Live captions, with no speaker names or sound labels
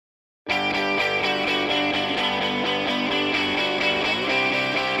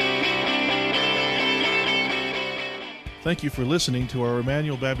Thank you for listening to our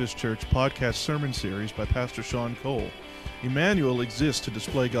Emmanuel Baptist Church podcast sermon series by Pastor Sean Cole. Emmanuel exists to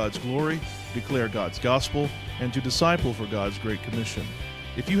display God's glory, declare God's gospel, and to disciple for God's Great Commission.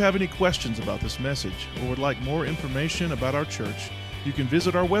 If you have any questions about this message or would like more information about our church, you can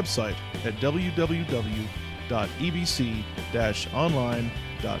visit our website at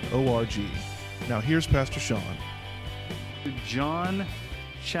www.ebc-online.org. Now here's Pastor Sean. John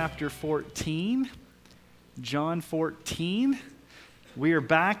chapter 14. John 14. We are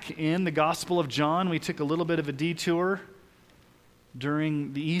back in the Gospel of John. We took a little bit of a detour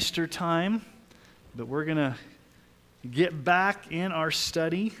during the Easter time, but we're going to get back in our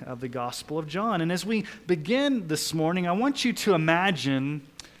study of the Gospel of John. And as we begin this morning, I want you to imagine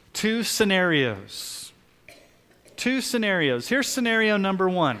two scenarios. Here's scenario number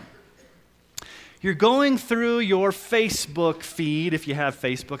one. You're going through your Facebook feed, if you have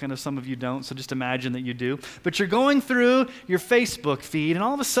Facebook. I know some of you don't, so just imagine that you do. But you're going through your Facebook feed, and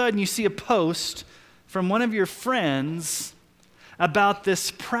all of a sudden you see a post from one of your friends about this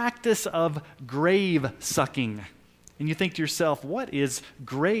practice of grave sucking. And you think to yourself, what is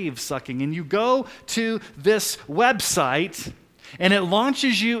grave sucking? And you go to this website, and it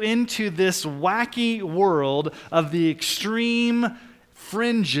launches you into this wacky world of the extreme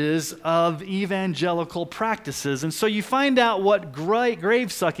fringes of evangelical practices. And so you find out what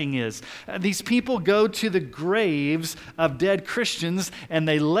grave sucking is. These people go to the graves of dead Christians and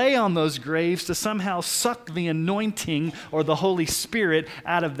they lay on those graves to somehow suck the anointing or the Holy Spirit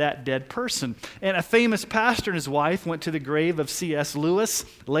out of that dead person. And a famous pastor and his wife went to the grave of C.S. Lewis,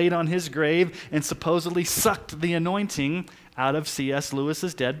 laid on his grave, and supposedly sucked the anointing out of C.S.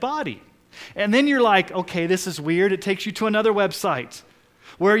 Lewis's dead body. And then you're like, okay, this is weird. It takes you to another website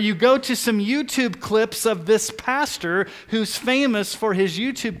where you go to some YouTube clips of this pastor who's famous for his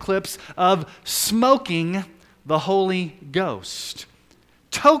YouTube clips of smoking the Holy Ghost,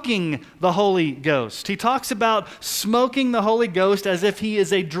 toking the Holy Ghost. He talks about smoking the Holy Ghost as if he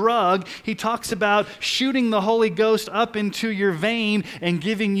is a drug. He talks about shooting the Holy Ghost up into your vein and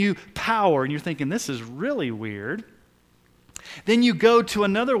giving you power. And you're thinking, this is really weird. Then you go to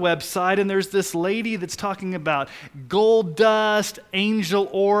another website and there's this lady that's talking about gold dust, angel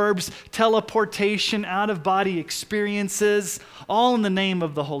orbs, teleportation, out-of-body experiences, all in the name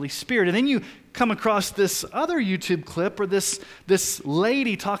of the Holy Spirit. And then you come across this other YouTube clip where this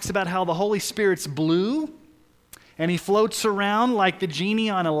lady talks about how the Holy Spirit's blue and he floats around like the genie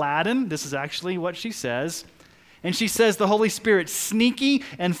on Aladdin. This is actually what she says. And she says the Holy Spirit's sneaky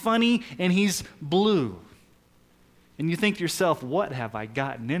and funny and he's blue. And you think to yourself, what have I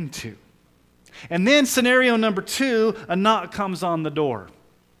gotten into? And then scenario number two, a knock comes on the door.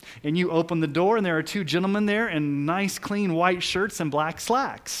 And you open the door and there are two gentlemen there in nice clean white shirts and black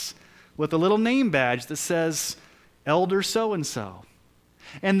slacks with a little name badge that says Elder so-and-so.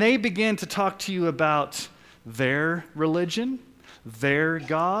 And they begin to talk to you about their religion, their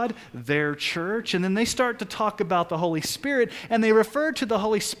God, their church. And then they start to talk about the Holy Spirit and they refer to the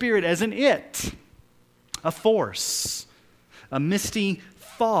Holy Spirit as an it. A force, a misty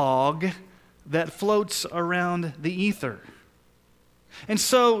fog that floats around the ether. And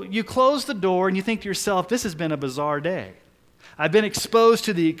so you close the door and you think to yourself, this has been a bizarre day. I've been exposed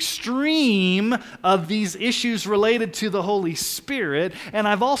to the extreme of these issues related to the Holy Spirit, and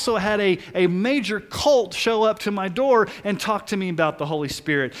I've also had a major cult show up to my door and talk to me about the Holy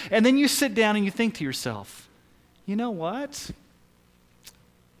Spirit. And then you sit down and you think to yourself, you know what?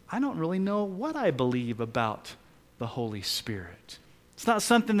 I don't really know what I believe about the Holy Spirit. It's not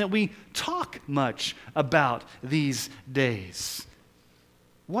something that we talk much about these days.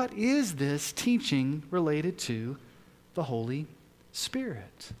 What is this teaching related to the Holy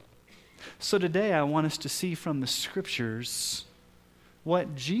Spirit? So today I want us to see from the Scriptures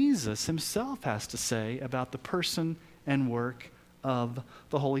what Jesus himself has to say about the person and work of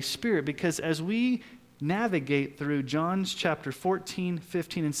the Holy Spirit. Because as we navigate through John's chapter 14,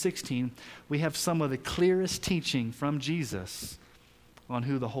 15, and 16, we have some of the clearest teaching from Jesus on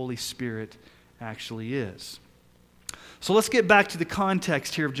who the Holy Spirit actually is. So let's get back to the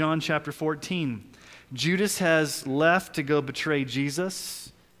context here of John chapter 14. Judas has left to go betray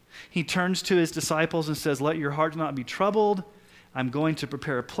Jesus. He turns to his disciples and says, "Let your heart not be troubled. I'm going to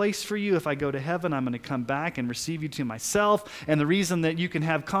prepare a place for you. If I go to heaven, I'm going to come back and receive you to myself. And the reason that you can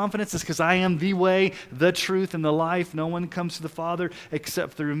have confidence is because I am the way, the truth, and the life. No one comes to the Father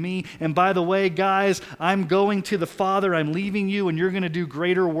except through me. And by the way, guys, I'm going to the Father. I'm leaving you, and you're going to do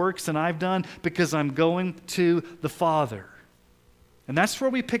greater works than I've done because I'm going to the Father." And that's where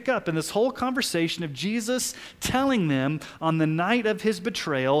we pick up in this whole conversation of Jesus telling them on the night of his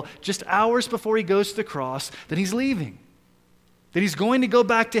betrayal, just hours before he goes to the cross, that he's leaving. that he's going to go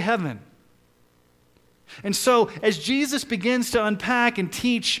back to heaven. And so, as Jesus begins to unpack and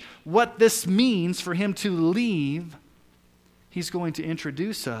teach what this means for him to leave, he's going to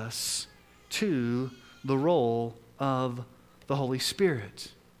introduce us to the role of the Holy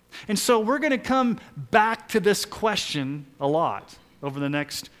Spirit. And so we're going to come back to this question a lot over the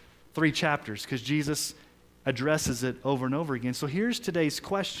next 3 chapters because Jesus addresses it over and over again. So here's today's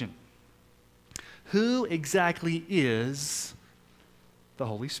question. Who exactly is the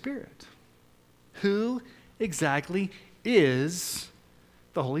Holy Spirit? Who exactly is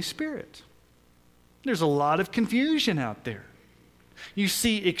the Holy Spirit? There's a lot of confusion out there. You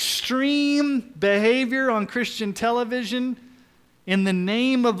see extreme behavior on Christian television in the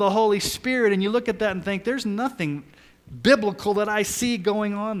name of the Holy Spirit, and you look at that and think, there's nothing biblical that I see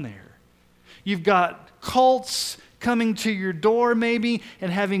going on there. You've got cults coming to your door maybe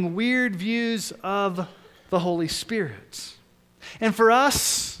and having weird views of the Holy Spirit. And for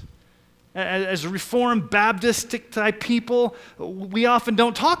us, as Reformed Baptist type people, we often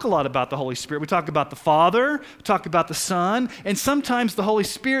don't talk a lot about the Holy Spirit. We talk about the Father, we talk about the Son, and sometimes the Holy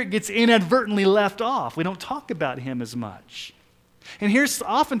Spirit gets inadvertently left off. We don't talk about him as much. And here's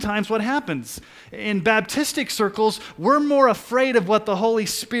oftentimes what happens. In Baptistic circles, we're more afraid of what the Holy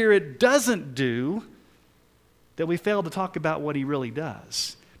Spirit doesn't do that we fail to talk about what he really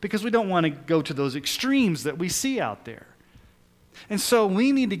does, because we don't want to go to those extremes that we see out there. And so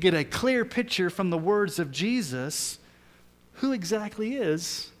we need to get a clear picture from the words of Jesus, who exactly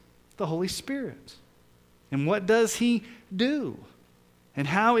is the Holy Spirit? And what does he do? And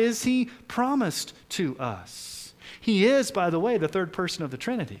how is he promised to us? He is, by the way, the third person of the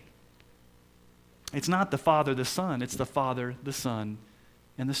Trinity. It's not the Father, the Son. It's the Father, the Son,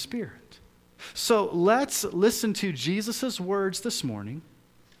 and the Spirit. So let's listen to Jesus' words this morning.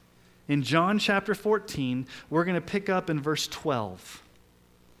 In John chapter 14, we're going to pick up in verse 12.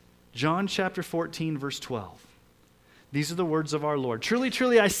 John chapter 14, verse 12. These are the words of our Lord. Truly,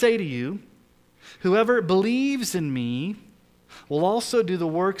 truly, I say to you, whoever believes in me will also do the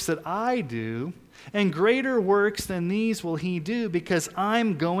works that I do, and greater works than these will he do, because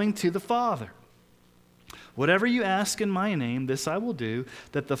I'm going to the Father. Whatever you ask in my name, this I will do,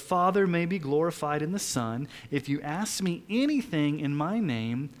 that the Father may be glorified in the Son. If you ask me anything in my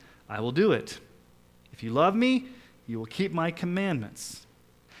name, I will do it. If you love me, you will keep my commandments.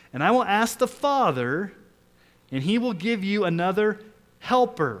 And I will ask the Father, and he will give you another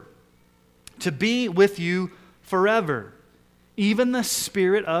helper to be with you forever, even the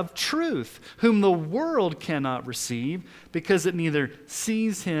Spirit of truth, whom the world cannot receive, because it neither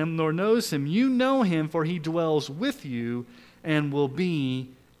sees him nor knows him. You know him, for he dwells with you and will be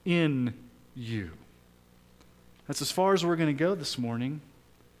in you. That's as far as we're going to go this morning.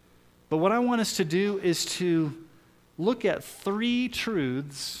 But what I want us to do is to look at 3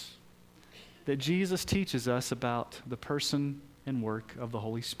 truths that Jesus teaches us about the person and work of the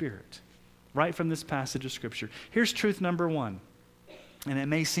Holy Spirit, right from this passage of Scripture. Here's truth number 1. And it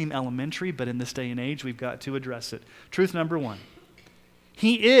may seem elementary, but in this day and age, we've got to address it. Truth number 1.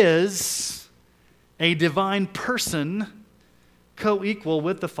 He is a divine person, co-equal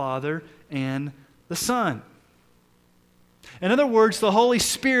with the Father and the Son. In other words, the Holy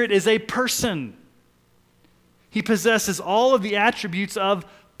Spirit is a person. He possesses all of the attributes of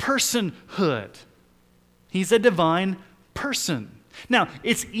personhood. He's a divine person. Now,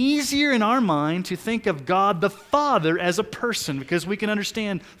 it's easier in our mind to think of God the Father as a person because we can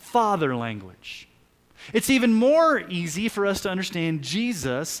understand father language. It's even more easy for us to understand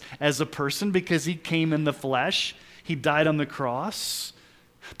Jesus as a person because he came in the flesh. He died on the cross.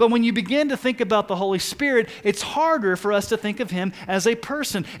 But when you begin to think about the Holy Spirit, it's harder for us to think of him as a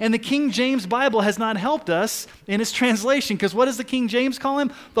person. And the King James Bible has not helped us in its translation, because what does the King James call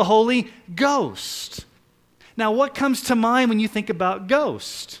him? The Holy Ghost. Now, what comes to mind when you think about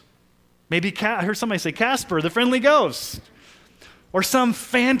ghost? Maybe I heard somebody say Casper, the friendly ghost. Or some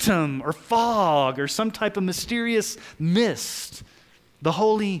phantom or fog or some type of mysterious mist. The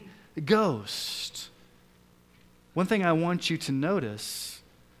Holy Ghost. One thing I want you to notice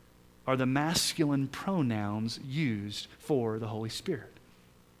are the masculine pronouns used for the Holy Spirit.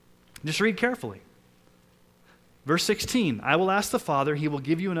 Just read carefully. Verse 16, I will ask the Father, he will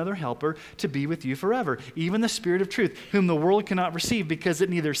give you another helper to be with you forever, even the Spirit of truth, whom the world cannot receive because it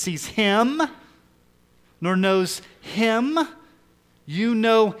neither sees him nor knows him. You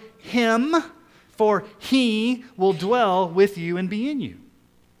know him, for he will dwell with you and be in you.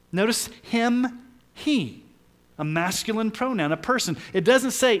 Notice him, he. A masculine pronoun, a person. It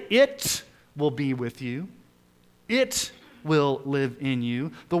doesn't say it will be with you. It will live in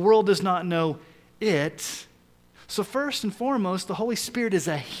you. The world does not know it. So first and foremost, the Holy Spirit is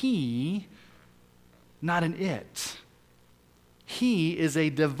a He, not an it. He is a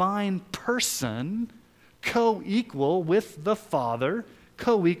divine person, co-equal with the Father,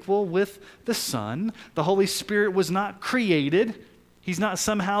 co-equal with the Son. The Holy Spirit was not created. He's not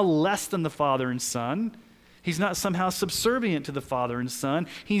somehow less than the Father and Son. He's not somehow subservient to the Father and Son.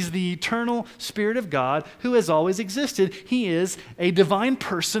 He's the eternal Spirit of God who has always existed. He is a divine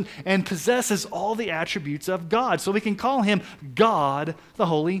person and possesses all the attributes of God. So we can call him God, the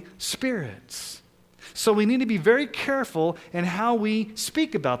Holy Spirit. So we need to be very careful in how we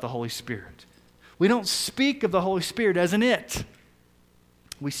speak about the Holy Spirit. We don't speak of the Holy Spirit as an it.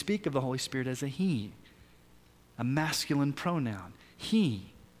 We speak of the Holy Spirit as a he, a masculine pronoun.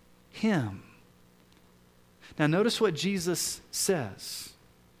 He, him. Now notice what Jesus says.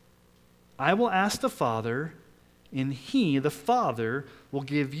 I will ask the Father, and he, the Father, will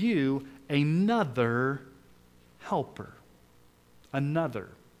give you another helper. Another.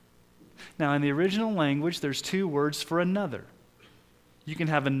 Now in the original language, there's two words for another. You can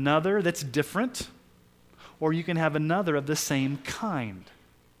have another that's different, or you can have another of the same kind.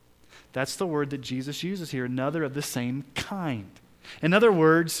 That's the word that Jesus uses here, another of the same kind. In other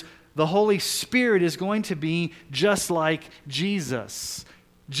words, the Holy Spirit is going to be just like Jesus.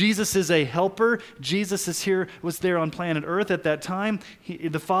 Jesus is a helper. Jesus was there on planet Earth at that time.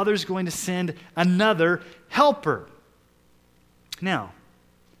 The Father is going to send another helper. Now,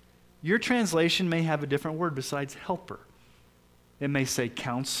 your translation may have a different word besides helper. It may say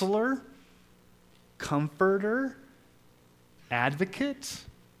counselor, comforter, advocate.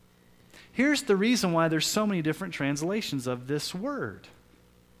 Here's the reason why there's so many different translations of this word.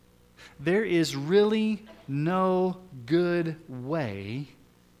 There is really no good way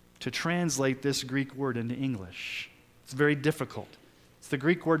to translate this Greek word into English. It's very difficult. It's the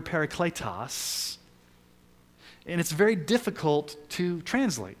Greek word parakletos, and it's very difficult to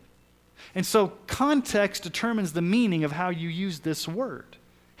translate. And so context determines the meaning of how you use this word,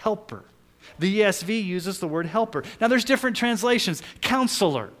 helper. The ESV uses the word helper. Now there's different translations.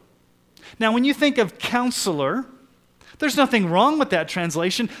 Counselor. Now when you think of counselor, there's nothing wrong with that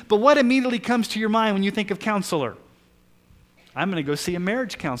translation, but what immediately comes to your mind when you think of counselor? I'm going to go see a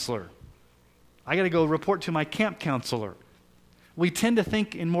marriage counselor. I got to go report to my camp counselor. We tend to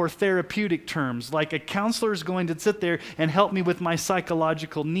think in more therapeutic terms, like a counselor is going to sit there and help me with my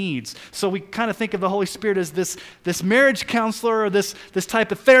psychological needs. So we kind of think of the Holy Spirit as this marriage counselor or this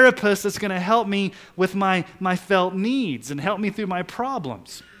type of therapist that's going to help me with my felt needs and help me through my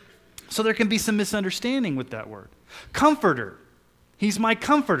problems. So there can be some misunderstanding with that word. Comforter. He's my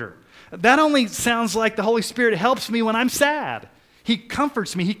comforter. That only sounds like the Holy Spirit helps me when I'm sad. He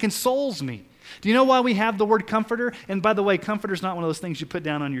comforts me. He consoles me. Do you know why we have the word comforter? And by the way, comforter is not one of those things you put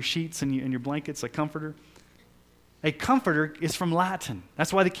down on your sheets and your blankets, a comforter. A comforter is from Latin.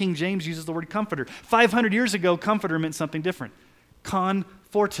 That's why the King James uses the word comforter. 500 years ago, comforter meant something different.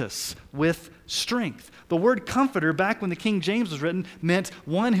 Confortus, with strength. The word comforter, back when the King James was written, meant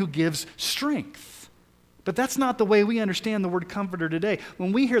one who gives strength. But that's not the way we understand the word comforter today.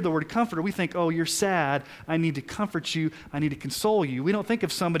 When we hear the word comforter, we think, oh, you're sad. I need to comfort you. I need to console you. We don't think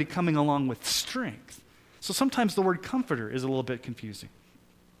of somebody coming along with strength. So sometimes the word comforter is a little bit confusing.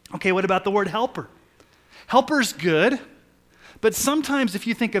 Okay, what about the word helper? Helper's good, but sometimes if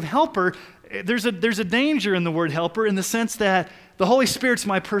you think of helper, there's a danger in the word helper in the sense that the Holy Spirit's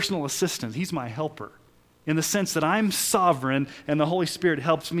my personal assistant. He's my helper. In the sense that I'm sovereign and the Holy Spirit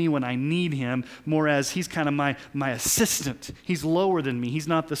helps me when I need him, more as he's kind of my assistant. He's lower than me. He's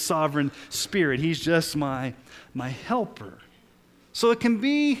not the sovereign Spirit. He's just my helper. So it can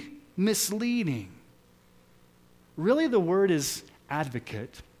be misleading. Really, the word is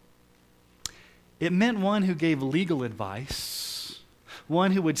advocate. It meant one who gave legal advice,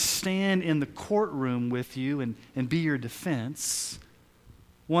 one who would stand in the courtroom with you and be your defense,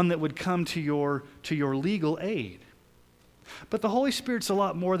 one that would come to your legal aid. But the Holy Spirit's a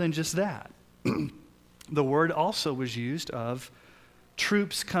lot more than just that. The word also was used of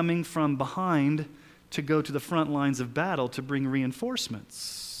troops coming from behind to go to the front lines of battle to bring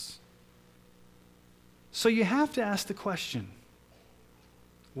reinforcements. So you have to ask the question,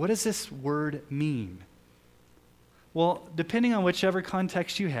 what does this word mean? Well, depending on whichever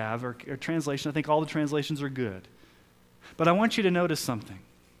context you have or translation, I think all the translations are good. But I want you to notice something.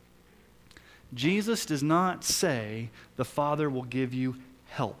 Jesus does not say the Father will give you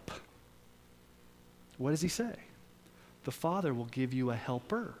help. What does he say? The Father will give you a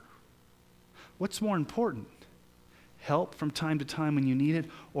helper. What's more important? Help from time to time when you need it,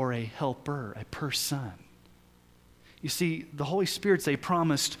 or a helper, a person? You see, the Holy Spirit's a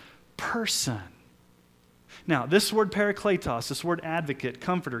promised person. Now, this word parakletos, this word advocate,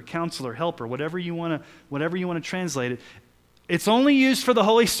 comforter, counselor, helper, whatever you want to translate it, it's only used for the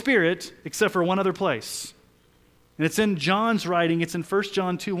Holy Spirit except for one other place. And it's in John's writing, it's in 1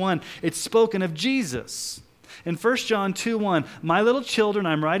 John 2:1. It's spoken of Jesus. In 1 John 2:1, my little children,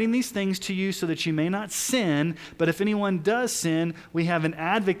 I'm writing these things to you so that you may not sin, but if anyone does sin, we have an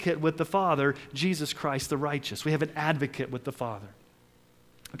advocate with the Father, Jesus Christ the righteous. We have an advocate with the Father.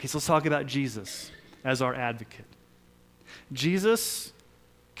 Okay, so let's talk about Jesus as our advocate. Jesus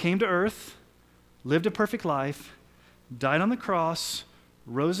came to earth, lived a perfect life, died on the cross,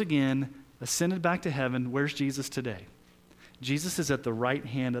 rose again, ascended back to heaven. Where's Jesus today? Jesus is at the right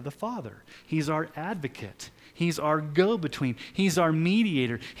hand of the Father. He's our advocate. He's our go-between. He's our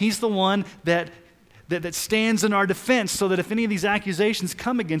mediator. He's the one that stands in our defense so that if any of these accusations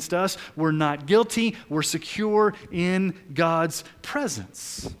come against us, we're not guilty, we're secure in God's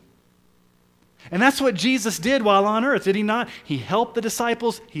presence. And that's what Jesus did while on earth, did he not? He helped the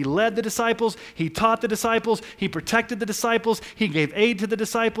disciples, he led the disciples, he taught the disciples, he protected the disciples, he gave aid to the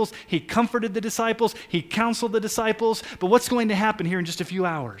disciples, he comforted the disciples, he counseled the disciples. But what's going to happen here in just a few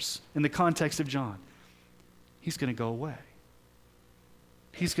hours in the context of John? He's going to go away.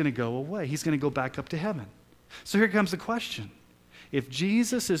 He's going to go away. He's going to go back up to heaven. So here comes the question. If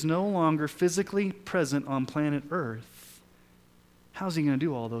Jesus is no longer physically present on planet Earth, how's he going to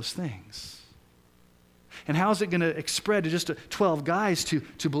do all those things? And how is it going to spread to just 12 guys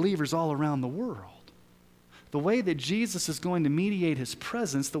to believers all around the world? The way that Jesus is going to mediate his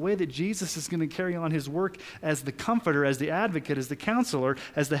presence, the way that Jesus is going to carry on his work as the comforter, as the advocate, as the counselor,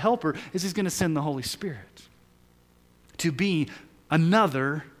 as the helper, is he's going to send the Holy Spirit to be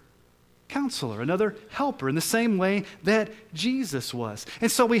another counselor, another helper, in the same way that Jesus was.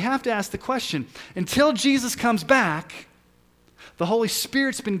 And so we have to ask the question, until Jesus comes back, the Holy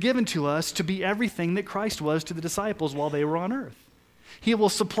Spirit's been given to us to be everything that Christ was to the disciples while they were on earth. He will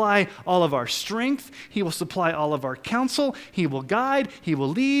supply all of our strength. He will supply all of our counsel. He will guide. He will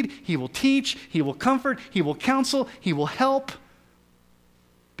lead. He will teach. He will comfort. He will counsel. He will help.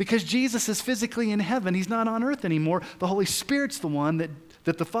 Because Jesus is physically in heaven. He's not on earth anymore. The Holy Spirit's the one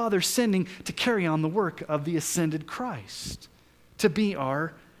that the Father's sending to carry on the work of the ascended Christ, to be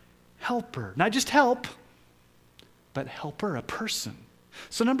our helper. Not just help, but helper, a person.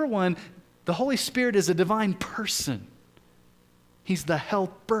 So number one, the Holy Spirit is a divine person. He's the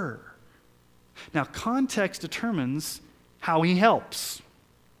helper. Now, context determines how he helps.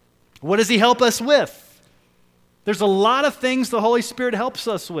 What does he help us with? There's a lot of things the Holy Spirit helps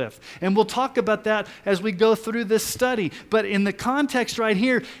us with, and we'll talk about that as we go through this study. But in the context right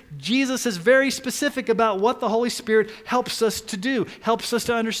here, Jesus is very specific about what the Holy Spirit helps us to do, helps us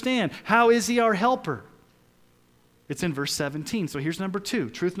to understand. How is he our helper? It's in verse 17. So here's number two,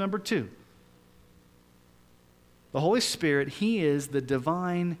 truth number two. The Holy Spirit, he is the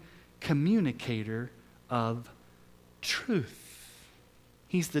divine communicator of truth.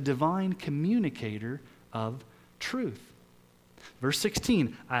 He's the divine communicator of truth. Verse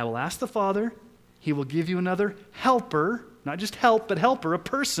 16, I will ask the Father, he will give you another helper, not just help, but helper, a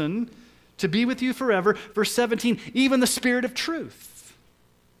person, to be with you forever. Verse 17, even the Spirit of truth.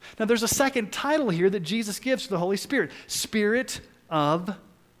 Now, there's a second title here that Jesus gives to the Holy Spirit, Spirit of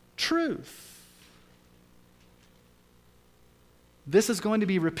Truth. This is going to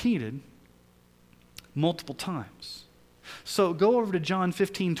be repeated multiple times. So go over to John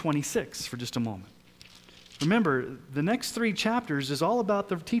 15:26 for just a moment. Remember, the next 3 chapters is all about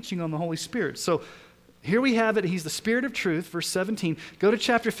the teaching on the Holy Spirit. So here we have it. He's the Spirit of truth, verse 17. Go to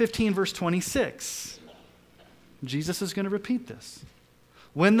chapter 15, verse 26. Jesus is going to repeat this.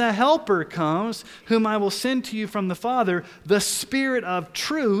 When the Helper comes, whom I will send to you from the Father, the Spirit of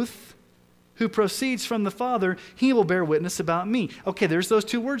truth, who proceeds from the Father, he will bear witness about me. Okay, there's those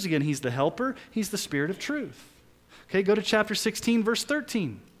 2 words again. He's the Helper. He's the Spirit of truth. Okay, go to chapter 16, verse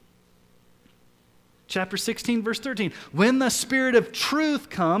 13. Chapter 16, verse 13. When the Spirit of truth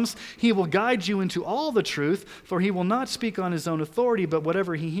comes, he will guide you into all the truth, for he will not speak on his own authority, but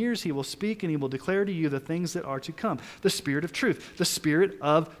whatever he hears, he will speak, and he will declare to you the things that are to come. The Spirit of truth. The Spirit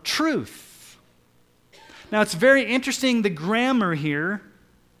of truth. Now, it's very interesting, the grammar here.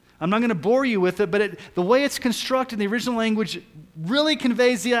 I'm not going to bore you with it, but the way it's constructed in the original language really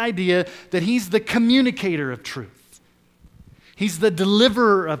conveys the idea that he's the communicator of truth. He's the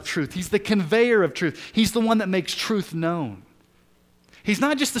deliverer of truth. He's the conveyor of truth. He's the one that makes truth known. He's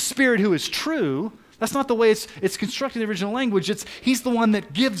not just the Spirit who is true. That's not the way it's constructed in the original language. He's the one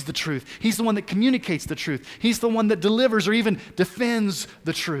that gives the truth. He's the one that communicates the truth. He's the one that delivers or even defends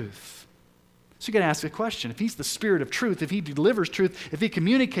the truth. So you got to ask a question. If he's the Spirit of truth, if he delivers truth, if he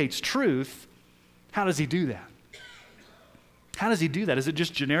communicates truth, How does he do that? How does he do that? Is it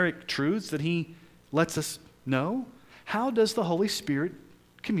just generic truths that he lets us know? How does the Holy Spirit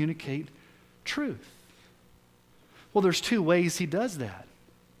communicate truth? Well, there's two ways he does that.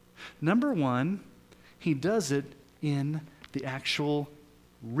 Number one, he does it in the actual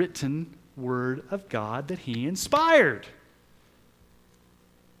written Word of God that he inspired.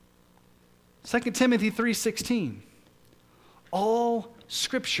 2 Timothy 3:16. All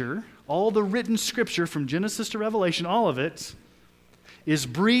Scripture, all the written Scripture from Genesis to Revelation, all of it, is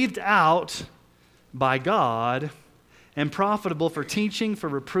breathed out by God and profitable for teaching, for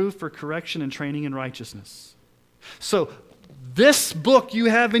reproof, for correction, and training in righteousness. So, this book you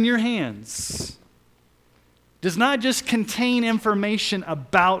have in your hands does not just contain information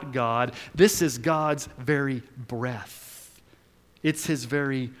about God. This is God's very breath. It's His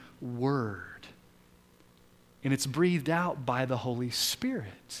very Word. And it's breathed out by the Holy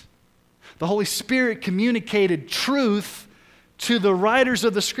Spirit. The Holy Spirit communicated truth to the writers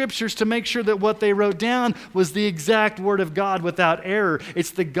of the Scriptures to make sure that what they wrote down was the exact Word of God without error.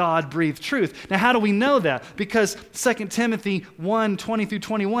 It's the God-breathed truth. Now, how do we know that? Because 2 Timothy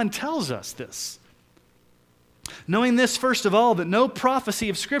 1:20-21 tells us this. Knowing this, first of all, that no prophecy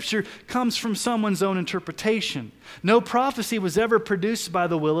of Scripture comes from someone's own interpretation. No prophecy was ever produced by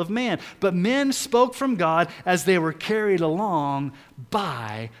the will of man, but men spoke from God as they were carried along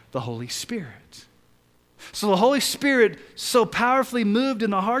by the Holy Spirit. So the Holy Spirit so powerfully moved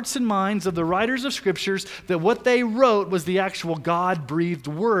in the hearts and minds of the writers of Scriptures that what they wrote was the actual God-breathed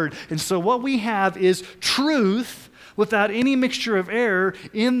Word. And so what we have is truth without any mixture of error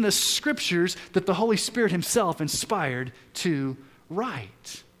in the Scriptures that the Holy Spirit Himself inspired to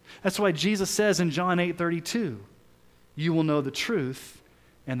write. That's why Jesus says in John 8:32, you will know the truth,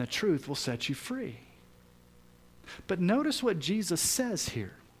 and the truth will set you free. But notice what Jesus says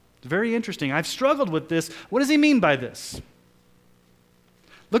here. It's very interesting. I've struggled with this. What does He mean by this?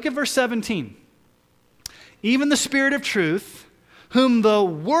 Look at verse 17. Even the Spirit of truth, whom the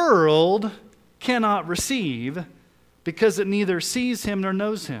world cannot receive, because it neither sees Him nor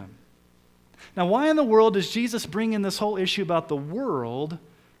knows Him. Now, why in the world does Jesus bring in this whole issue about the world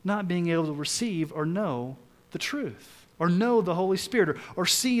not being able to receive or know the truth, or know the Holy Spirit, or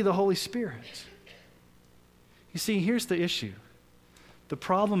see the Holy Spirit? You see, here's the issue. The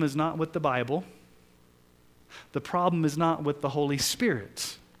problem is not with the Bible. The problem is not with the Holy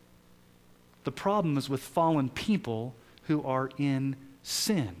Spirit. The problem is with fallen people who are in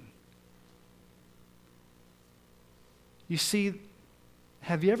sin. You see,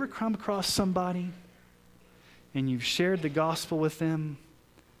 have you ever come across somebody and you've shared the gospel with them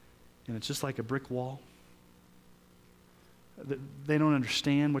and it's just like a brick wall? They don't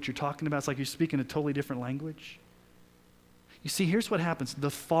understand what you're talking about. It's like you're speaking a totally different language. You see, here's what happens.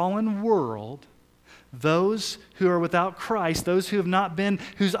 The fallen world, those who are without Christ, those who have not been,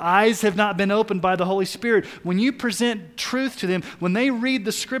 whose eyes have not been opened by the Holy Spirit, when you present truth to them, when they read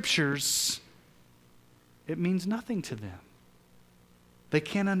the Scriptures, it means nothing to them. They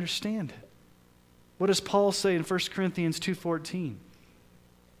can't understand it. What does Paul say in 1 Corinthians 2:14?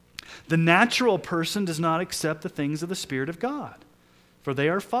 The natural person does not accept the things of the Spirit of God, for they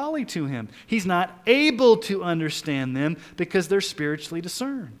are folly to him. He's not able to understand them because they're spiritually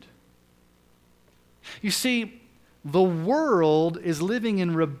discerned. You see, the world is living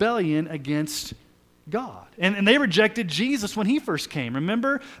in rebellion against God. And they rejected Jesus when He first came.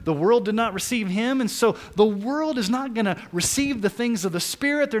 Remember? The world did not receive Him, and so the world is not going to receive the things of the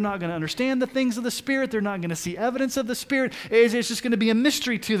Spirit. They're not going to understand the things of the Spirit. They're not going to see evidence of the Spirit. It's just going to be a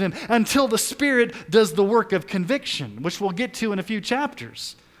mystery to them until the Spirit does the work of conviction, which we'll get to in a few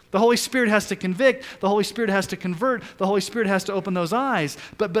chapters. The Holy Spirit has to convict. The Holy Spirit has to convert. The Holy Spirit has to open those eyes.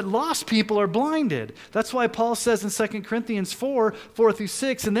 But lost people are blinded. That's why Paul says in 2 Corinthians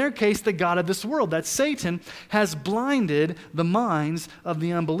 4:4-6, in their case, the god of this world, that's Satan, has blinded the minds of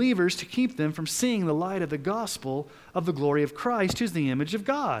the unbelievers to keep them from seeing the light of the gospel of the glory of Christ, who's the image of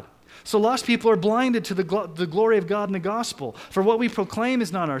God. So lost people are blinded to the glory of God in the gospel. For what we proclaim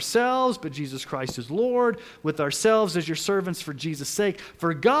is not ourselves, but Jesus Christ is Lord, with ourselves as your servants for Jesus' sake.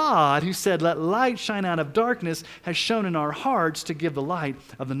 For God, who said, let light shine out of darkness, has shone in our hearts to give the light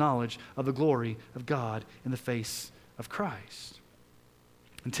of the knowledge of the glory of God in the face of Christ.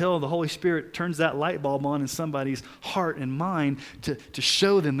 Until the Holy Spirit turns that light bulb on in somebody's heart and mind to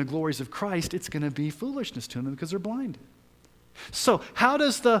show them the glories of Christ, it's going to be foolishness to them because they're blinded. So, how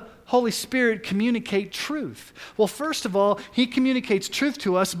does the Holy Spirit communicate truth? Well, first of all, He communicates truth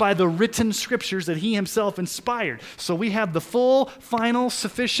to us by the written scriptures that He Himself inspired. So we have the full, final,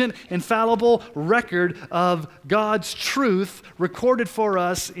 sufficient, infallible record of God's truth recorded for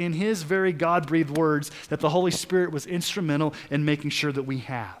us in His very God-breathed words that the Holy Spirit was instrumental in making sure that we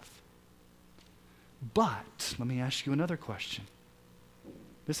have. But, let me ask you another question.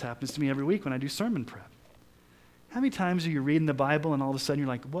 This happens to me every week when I do sermon prep. How many times are you reading the Bible and all of a sudden you're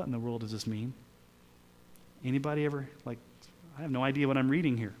like, what in the world does this mean? Anybody ever, like, I have no idea what I'm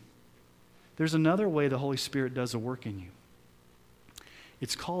reading here. There's another way the Holy Spirit does a work in you.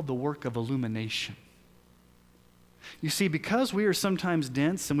 It's called the work of illumination. You see, because we are sometimes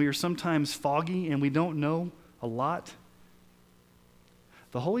dense and we are sometimes foggy and we don't know a lot,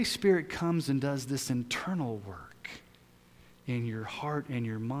 the Holy Spirit comes and does this internal work in your heart and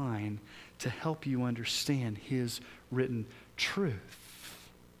your mind to help you understand His written truth.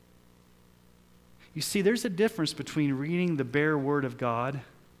 You see, there's a difference between reading the bare Word of God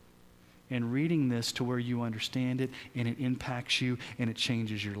and reading this to where you understand it and it impacts you and it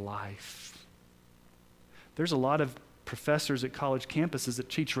changes your life. There's a lot of professors at college campuses that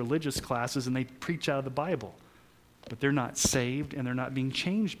teach religious classes and they preach out of the Bible, but they're not saved and they're not being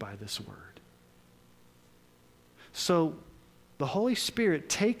changed by this Word. So, the Holy Spirit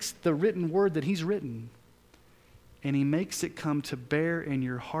takes the written word that He's written and He makes it come to bear in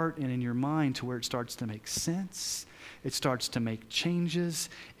your heart and in your mind to where it starts to make sense, it starts to make changes,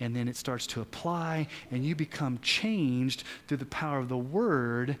 and then it starts to apply, and you become changed through the power of the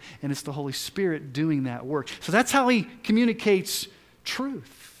Word, and it's the Holy Spirit doing that work. So that's how He communicates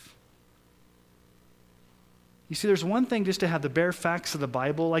truth. You see, there's one thing just to have the bare facts of the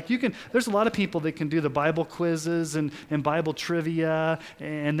Bible. Like there's a lot of people that can do the Bible quizzes and Bible trivia,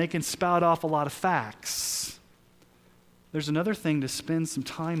 and they can spout off a lot of facts. There's another thing to spend some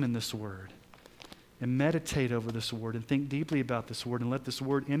time in this Word and meditate over this Word and think deeply about this Word and let this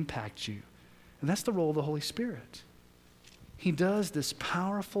Word impact you. And that's the role of the Holy Spirit. He does this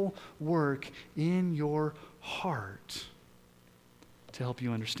powerful work in your heart to help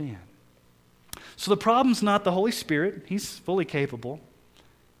you understand. So the problem's not the Holy Spirit. He's fully capable.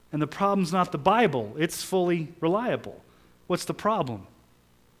 And the problem's not the Bible. It's fully reliable. What's the problem?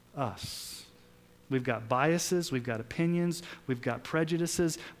 Us. We've got biases. We've got opinions. We've got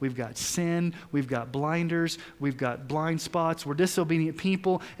prejudices. We've got sin. We've got blinders. We've got blind spots. We're disobedient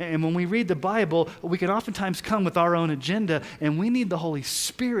people. And when we read the Bible, we can oftentimes come with our own agenda, and we need the Holy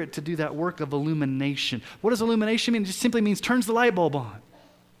Spirit to do that work of illumination. What does illumination mean? It just simply means turns the light bulb on.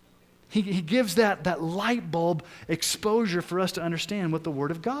 He gives that light bulb exposure for us to understand what the Word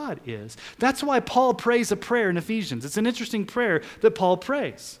of God is. That's why Paul prays a prayer in Ephesians. It's an interesting prayer that Paul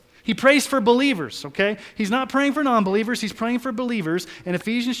prays. He prays for believers, okay? He's not praying for non-believers. He's praying for believers. In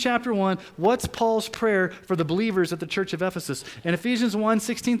Ephesians chapter 1, what's Paul's prayer for the believers at the church of Ephesus? In Ephesians 1,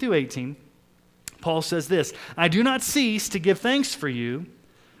 16 through 18, Paul says this, I do not cease to give thanks for you,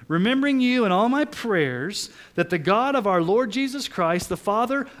 remembering you in all my prayers, that the God of our Lord Jesus Christ, the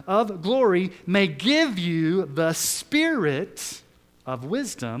Father of glory, may give you the spirit of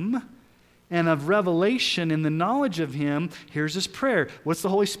wisdom and of revelation in the knowledge of Him. Here's his prayer. What's the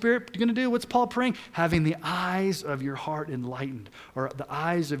Holy Spirit going to do? What's Paul praying? Having the eyes of your heart enlightened, or the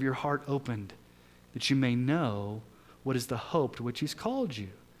eyes of your heart opened, that you may know what is the hope to which He's called you.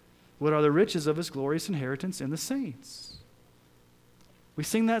 What are the riches of His glorious inheritance in the saints? We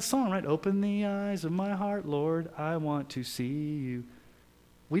sing that song, right? Open the eyes of my heart, Lord, I want to see you.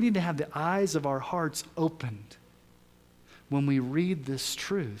 We need to have the eyes of our hearts opened when we read this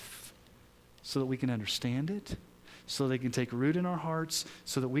truth so that we can understand it, so they can take root in our hearts,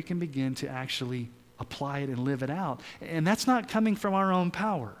 so that we can begin to actually apply it and live it out. And that's not coming from our own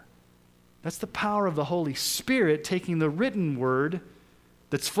power. That's the power of the Holy Spirit taking the written word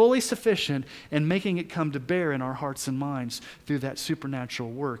that's fully sufficient and making it come to bear in our hearts and minds through that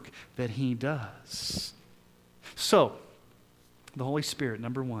supernatural work that He does. So, the Holy Spirit,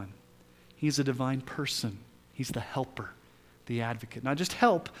 number one, He's a divine person. He's the helper, the advocate. Not just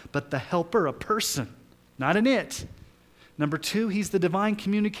help, but the helper, a person, not an it. Number two, He's the divine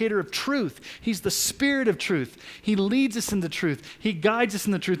communicator of truth. He's the Spirit of truth. He leads us in the truth. He guides us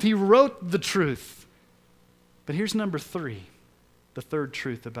in the truth. He wrote the truth. But here's number three. The third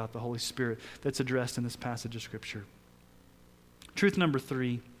truth about the Holy Spirit that's addressed in this passage of Scripture. Truth number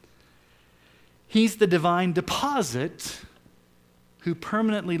three, He's the divine deposit who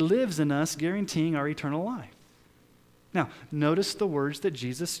permanently lives in us, guaranteeing our eternal life. Now, notice the words that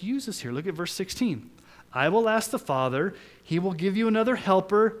Jesus uses here. Look at verse 16. I will ask the Father, He will give you another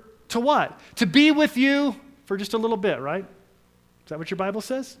helper to what? To be with you for just a little bit, right? that what your Bible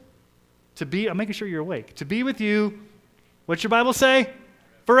says? I'm making sure you're awake. To be with you, what's your Bible say?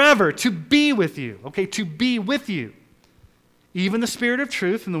 Forever. To be with you. Okay, to be with you. Even the Spirit of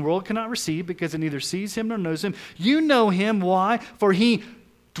truth, whom the world cannot receive because it neither sees him nor knows him. You know him. Why? For he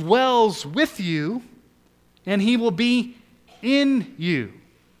dwells with you, and he will be in you.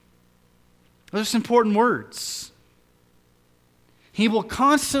 Those are some important words. He will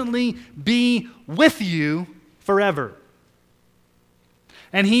constantly be with you forever.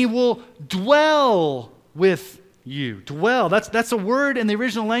 And he will dwell with you. Dwell. That's a word in the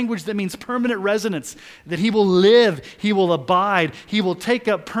original language that means permanent residence. That he will live, he will abide, he will take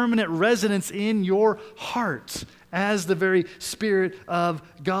up permanent residence in your heart as the very Spirit of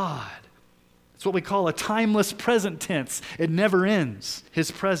God. It's what we call a timeless present tense. It never ends,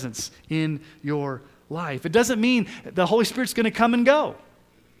 his presence in your life. It doesn't mean the Holy Spirit's going to come and go.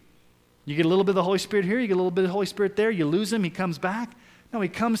 You get a little bit of the Holy Spirit here, you get a little bit of the Holy Spirit there, you lose him, he comes back. No, he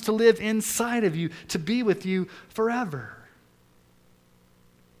comes to live inside of you, to be with you forever.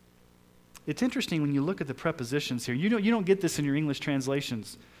 It's interesting when you look at the prepositions here. You don't get this in your English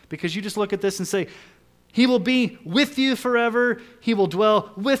translations because you just look at this and say, he will be with you forever. He will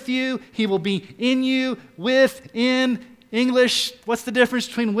dwell with you. He will be in you, with, in. English, what's the difference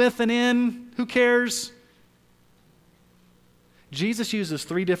between with and in? Who cares? Jesus uses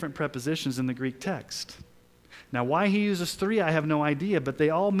 3 different prepositions in the Greek text. Now, why he uses 3, I have no idea, but they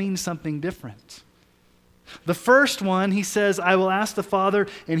all mean something different. The first one, he says, I will ask the Father,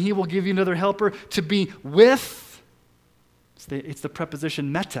 and he will give you another helper to be with. It's the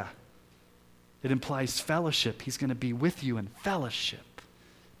preposition meta. It implies fellowship. He's going to be with you in fellowship.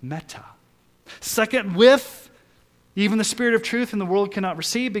 Meta. Second, with. Even the Spirit of truth, whom the world cannot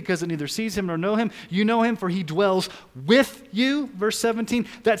receive because it neither sees him nor know him. You know him, for he dwells with you. Verse 17.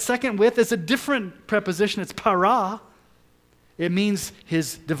 That second with is a different preposition. It's para. It means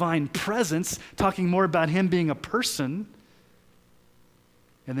his divine presence, talking more about him being a person.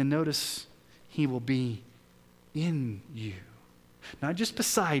 And then notice, he will be in you. Not just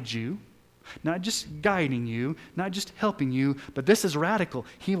beside you, not just guiding you, not just helping you, but this is radical.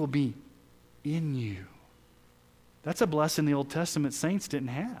 He will be in you. That's a blessing the Old Testament saints didn't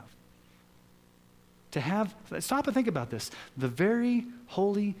have. Stop and think about this. The very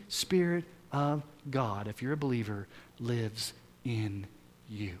Holy Spirit of God, if you're a believer, lives in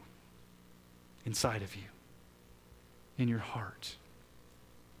you, inside of you, in your heart.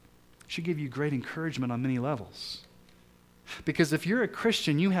 It should give you great encouragement on many levels. Because if you're a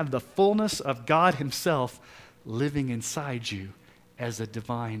Christian, you have the fullness of God himself living inside you as a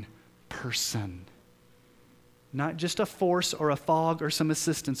divine person. Not just a force or a fog or some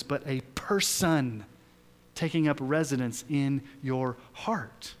assistance, but a person taking up residence in your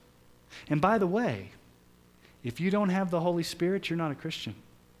heart. And by the way, if you don't have the Holy Spirit, you're not a Christian.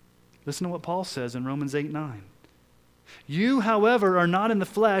 Listen to what Paul says in Romans 8:9. You, however, are not in the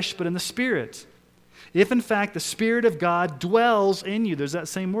flesh, but in the Spirit. If in fact the Spirit of God dwells in you, there's that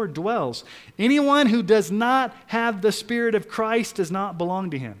same word, dwells. Anyone who does not have the Spirit of Christ does not belong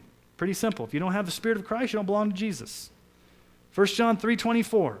to him. Pretty simple. If you don't have the Spirit of Christ, you don't belong to Jesus. 1 John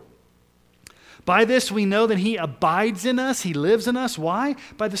 3:24. By this we know that he abides in us, he lives in us. Why?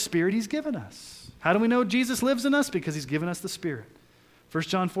 By the Spirit he's given us. How do we know Jesus lives in us? Because he's given us the Spirit. 1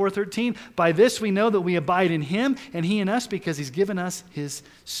 John 4:13. By this we know that we abide in him and he in us because he's given us his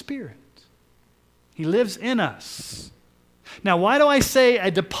Spirit. He lives in us. Now, why do I say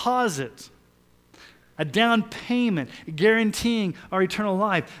a deposit? A down payment guaranteeing our eternal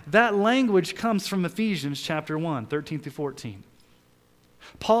life. That language comes from Ephesians chapter 1, 13 through 14.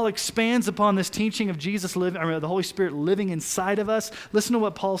 Paul expands upon this teaching of Jesus living, or the Holy Spirit living inside of us. Listen to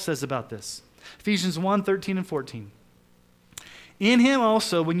what Paul says about this. Ephesians 1, 13 and 14. In him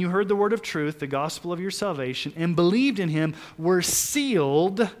also, when you heard the word of truth, the gospel of your salvation, and believed in him, were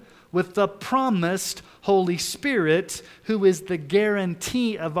sealed with the promised Holy Spirit, who is the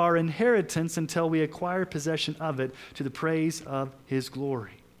guarantee of our inheritance until we acquire possession of it to the praise of his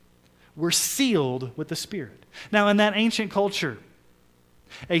glory. We're sealed with the Spirit. Now, in that ancient culture,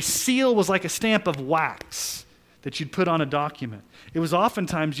 a seal was like a stamp of wax that you'd put on a document. It was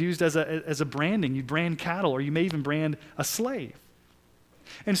oftentimes used as a branding. You'd brand cattle, or you may even brand a slave.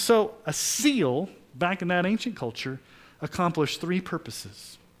 And so a seal, back in that ancient culture, accomplished 3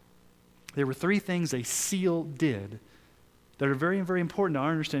 purposes. There were 3 things a seal did that are very, very important to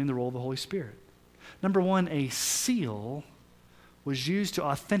our understanding the role of the Holy Spirit. Number 1, a seal was used to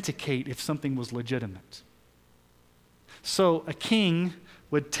authenticate if something was legitimate. So a king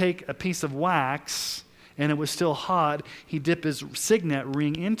would take a piece of wax and it was still hot, he'd dip his signet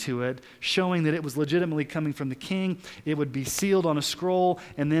ring into it, showing that it was legitimately coming from the king. It would be sealed on a scroll,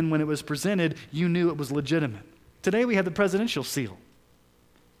 and then when it was presented, you knew it was legitimate. Today we have the presidential seal.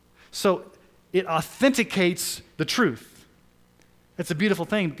 So it authenticates the truth. That's a beautiful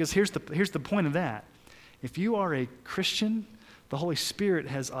thing, because here's the point of that. If you are a Christian, the Holy Spirit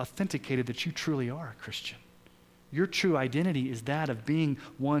has authenticated that you truly are a Christian. Your true identity is that of being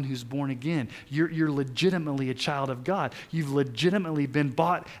one who's born again. You're legitimately a child of God. You've legitimately been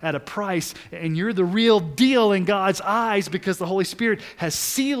bought at a price, and you're the real deal in God's eyes because the Holy Spirit has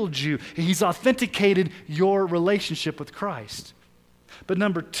sealed you. He's authenticated your relationship with Christ. But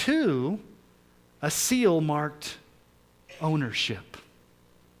number two, a seal marked ownership.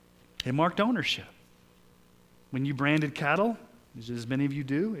 It marked ownership. When you branded cattle, as many of you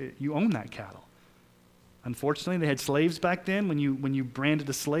do, you own that cattle. Unfortunately, they had slaves back then. When you branded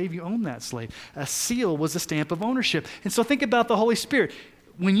a slave, you owned that slave. A seal was a stamp of ownership. And so think about the Holy Spirit.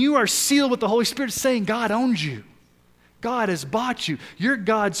 When you are sealed with the Holy Spirit, it's saying God owns you. God has bought you. You're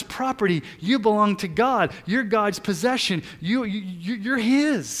God's property. You belong to God. You're God's possession. You're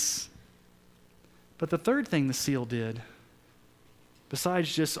His. But the third thing the seal did,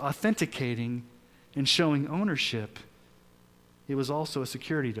 besides just authenticating and showing ownership, it was also a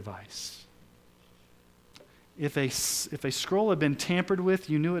security device. If a scroll had been tampered with,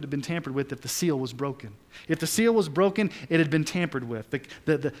 you knew it had been tampered with if the seal was broken. If the seal was broken, it had been tampered with.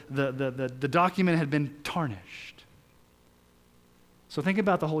 The document had been tarnished. So think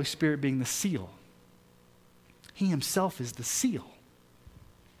about the Holy Spirit being the seal. He Himself is the seal.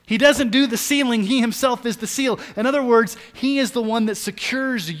 He doesn't do the sealing. He Himself is the seal. In other words, He is the one that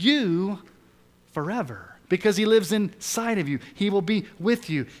secures you forever. Because He lives inside of you. He will be with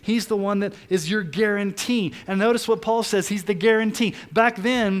you. He's the one that is your guarantee. And notice what Paul says. He's the guarantee. Back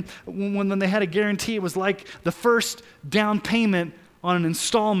then, when they had a guarantee, it was like the first down payment on an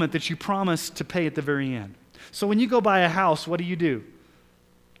installment that you promised to pay at the very end. So when you go buy a house, what do?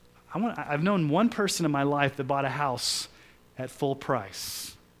 I've known one person in my life that bought a house at full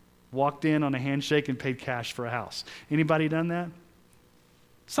price. Walked in on a handshake and paid cash for a house. Anybody done that?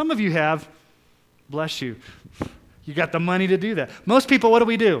 Some of you have. Bless you. You got the money to do that. Most people, what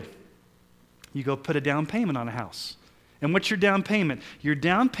do? You go put a down payment on a house. And what's your down payment? Your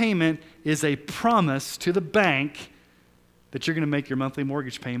down payment is a promise to the bank that you're going to make your monthly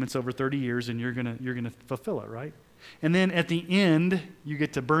mortgage payments over 30 years and you're going to fulfill it, right? And then at the end, you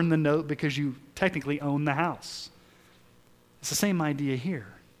get to burn the note because you technically own the house. It's the same idea here.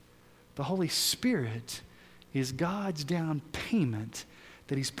 The Holy Spirit is God's down payment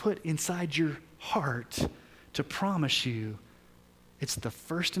that He's put inside your heart to promise you it's the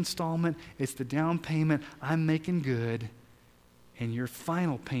first installment, it's the down payment, I'm making good, and your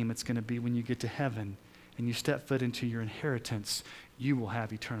final payment's going to be when you get to heaven and you step foot into your inheritance, you will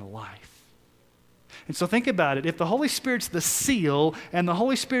have eternal life. And so think about it. If the Holy Spirit's the seal and the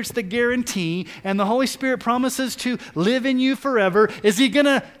Holy Spirit's the guarantee and the Holy Spirit promises to live in you forever, is he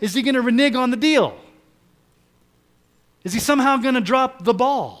gonna renege on the deal? Is He somehow going to drop the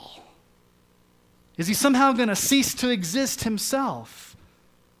ball? Is He somehow going to cease to exist Himself?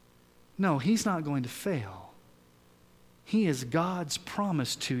 No, He's not going to fail. He is God's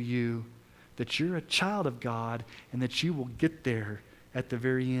promise to you that you're a child of God and that you will get there at the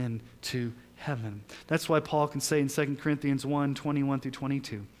very end to heaven. That's why Paul can say in 2 Corinthians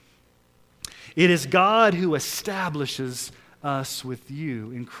 1:21-22, it is God who establishes us with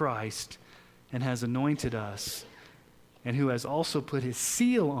you in Christ and has anointed us, and who has also put His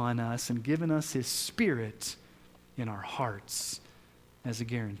seal on us and given us His Spirit in our hearts as a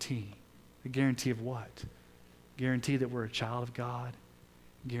guarantee. A guarantee of what? Guarantee that we're a child of God.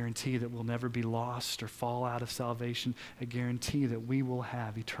 Guarantee that we'll never be lost or fall out of salvation. A guarantee that we will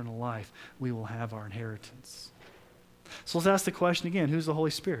have eternal life. We will have our inheritance. So let's ask the question again. Who's the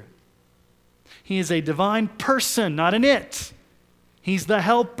Holy Spirit? He is a divine person, not an it. He's the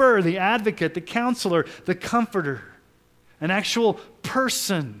helper, the advocate, the counselor, the comforter. An actual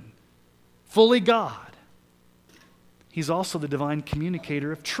person, fully God. He's also the divine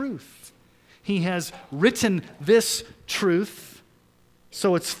communicator of truth. He has written this truth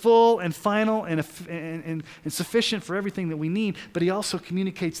so it's full and final and sufficient for everything that we need, but He also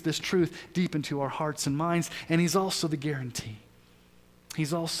communicates this truth deep into our hearts and minds, and He's also the guarantee.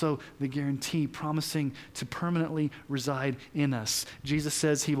 He's also the guarantee promising to permanently reside in us. Jesus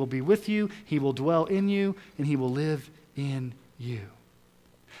says He will be with you, He will dwell in you, and He will live in you.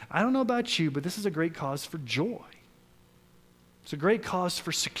 I don't know about you, but this is a great cause for joy. It's a great cause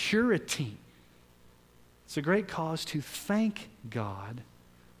for security. It's a great cause to thank God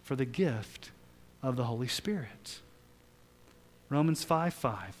for the gift of the Holy Spirit. Romans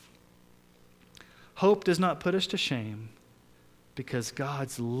 5:5. Hope does not put us to shame because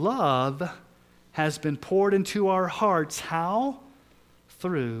God's love has been poured into our hearts. How?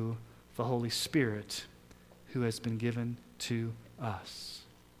 Through the Holy Spirit who has been given to us.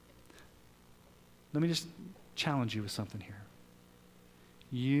 Let me just challenge you with something here.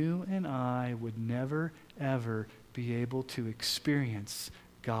 You and I would never, ever be able to experience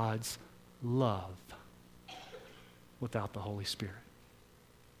God's love without the Holy Spirit.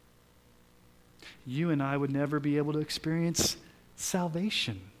 You and I would never be able to experience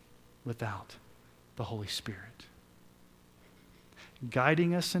salvation without the Holy Spirit.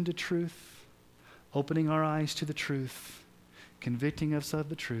 Guiding us into truth, opening our eyes to the truth, convicting us of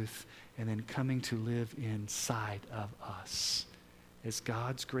the truth, and then coming to live inside of us as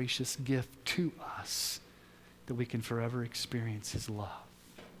God's gracious gift to us that we can forever experience His love.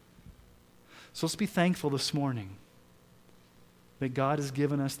 So let's be thankful this morning that God has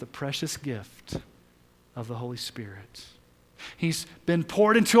given us the precious gift of the Holy Spirit. He's been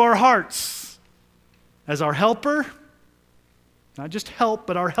poured into our hearts as our helper, not just help,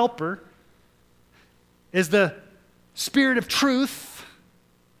 but our helper, is the Spirit of truth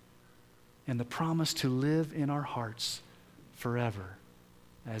and the promise to live in our hearts forever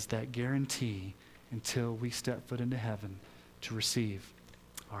as that guarantee until we step foot into heaven to receive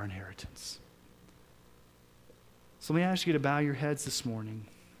our inheritance. So let me ask you to bow your heads this morning.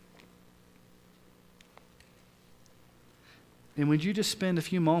 And would you just spend a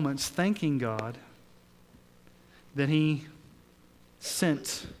few moments thanking God that He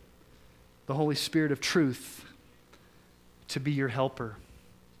sent the Holy Spirit of truth to be your helper.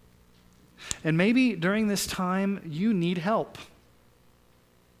 And maybe during this time you need help.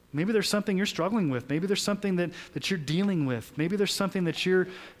 Maybe there's something you're struggling with. Maybe there's something that you're dealing with. Maybe there's something that you're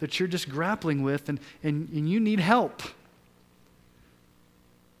just grappling with and you need help.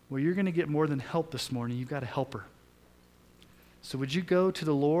 Well, you're going to get more than help this morning. You've got a helper. So would you go to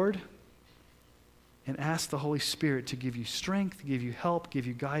the Lord and ask the Holy Spirit to give you strength, give you help, give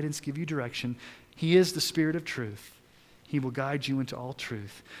you guidance, give you direction. He is the Spirit of truth. He will guide you into all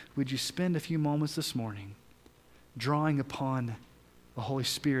truth. Would you spend a few moments this morning drawing upon the Holy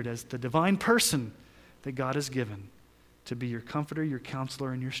Spirit as the divine person that God has given to be your comforter, your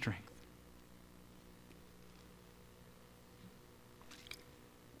counselor, and your strength?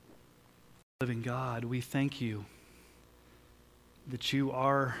 Living God, we thank you that you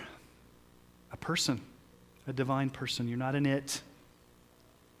are a person, a divine person. You're not an it.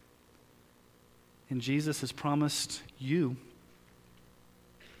 And Jesus has promised you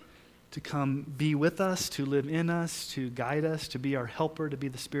to come be with us, to live in us, to guide us, to be our helper, to be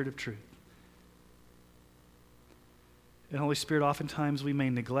the Spirit of truth. And Holy Spirit, oftentimes we may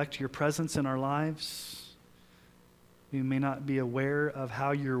neglect your presence in our lives. We may not be aware of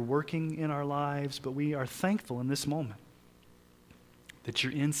how you're working in our lives, but we are thankful in this moment that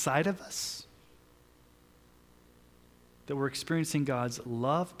you're inside of us, that we're experiencing God's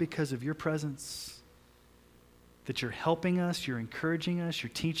love because of your presence, that you're helping us, you're encouraging us,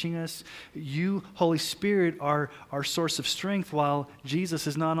 you're teaching us. You, Holy Spirit, are our source of strength while Jesus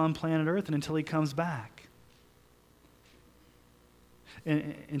is not on planet Earth and until He comes back.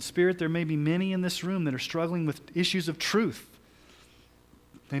 In Spirit, there may be many in this room that are struggling with issues of truth.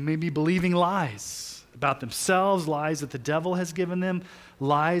 They may be believing lies about themselves, lies that the devil has given them,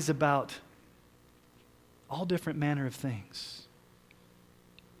 lies about all different manner of things.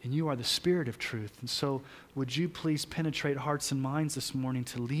 And you are the Spirit of truth. And so would you please penetrate hearts and minds this morning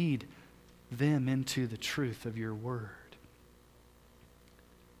to lead them into the truth of your word.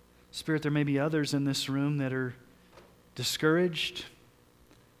 Spirit, there may be others in this room that are discouraged,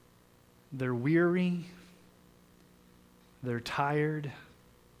 they're weary, they're tired,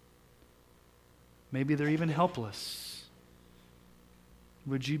 maybe they're even helpless.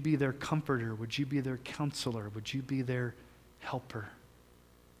 Would you be their comforter? Would you be their counselor? Would you be their helper?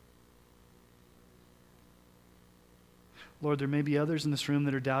 Lord, there may be others in this room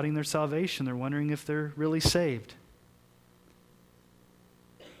that are doubting their salvation. They're wondering if they're really saved.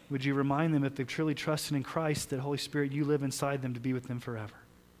 Would you remind them, if they've truly trusted in Christ, that Holy Spirit, you live inside them to be with them forever?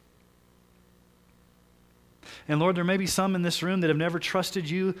 And Lord, there may be some in this room that have never trusted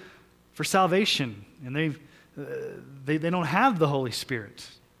you for salvation, and they don't have the Holy Spirit.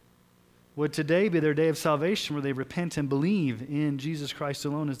 Would today be their day of salvation where they repent and believe in Jesus Christ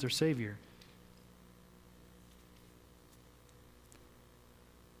alone as their Savior?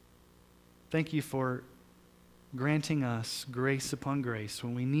 Thank you for granting us grace upon grace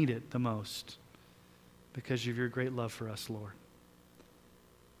when we need it the most because of your great love for us, Lord.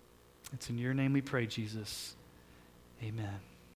 It's in your name we pray, Jesus. Amen.